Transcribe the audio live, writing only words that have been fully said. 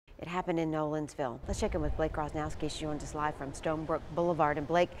It happened in Nolensville. Let's check in with Blake Rosnowski. She joins us live from Stonebrook Boulevard. And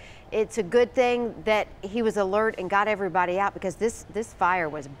Blake, it's a good thing that he was alert and got everybody out, because this fire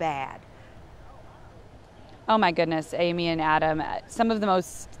was bad. Oh my goodness, Amy and Adam, some of the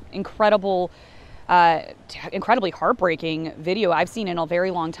most incredibly heartbreaking video I've seen in a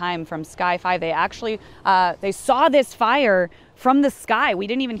very long time from Sky 5. They actually, they saw this fire from the sky. We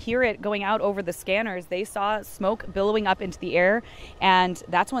didn't even hear it going out over the scanners. They saw smoke billowing up into the air, and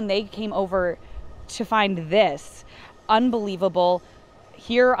that's when they came over to find this. Unbelievable.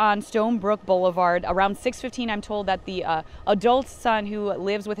 Here on Stonebrook Boulevard, around 6:15, I'm told that the adult son who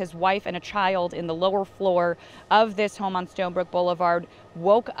lives with his wife and a child in the lower floor of this home on Stonebrook Boulevard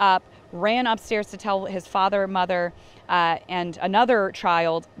woke up, ran upstairs to tell his father, mother, and another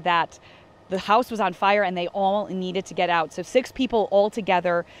child that the house was on fire and they all needed to get out. So 6 people all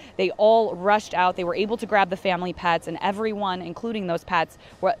together, they all rushed out. They were able to grab the family pets, and everyone, including those pets,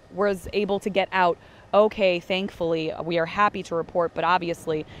 was able to get out okay, thankfully. We are happy to report, but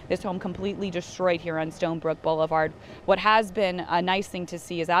obviously this home completely destroyed here on Stonebrook Boulevard. What has been a nice thing to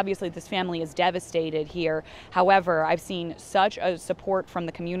see is obviously this family is devastated here. However, I've seen such a support from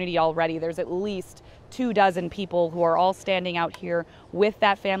the community already. There's at least 24 people who are all standing out here with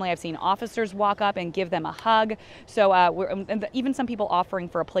that family. I've seen officers walk up and give them a hug. So and even some people offering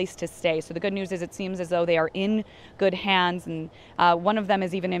for a place to stay. So the good news is it seems as though they are in good hands, and one of them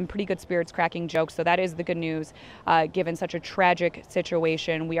is even in pretty good spirits, cracking jokes. So that is the good news, given such a tragic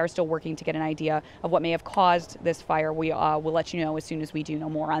situation. We are still working to get an idea of what may have caused this fire. We will let you know as soon as we do know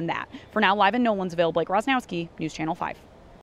more on that. For now, live in Nolensville, Blake Rosnowski, News Channel 5.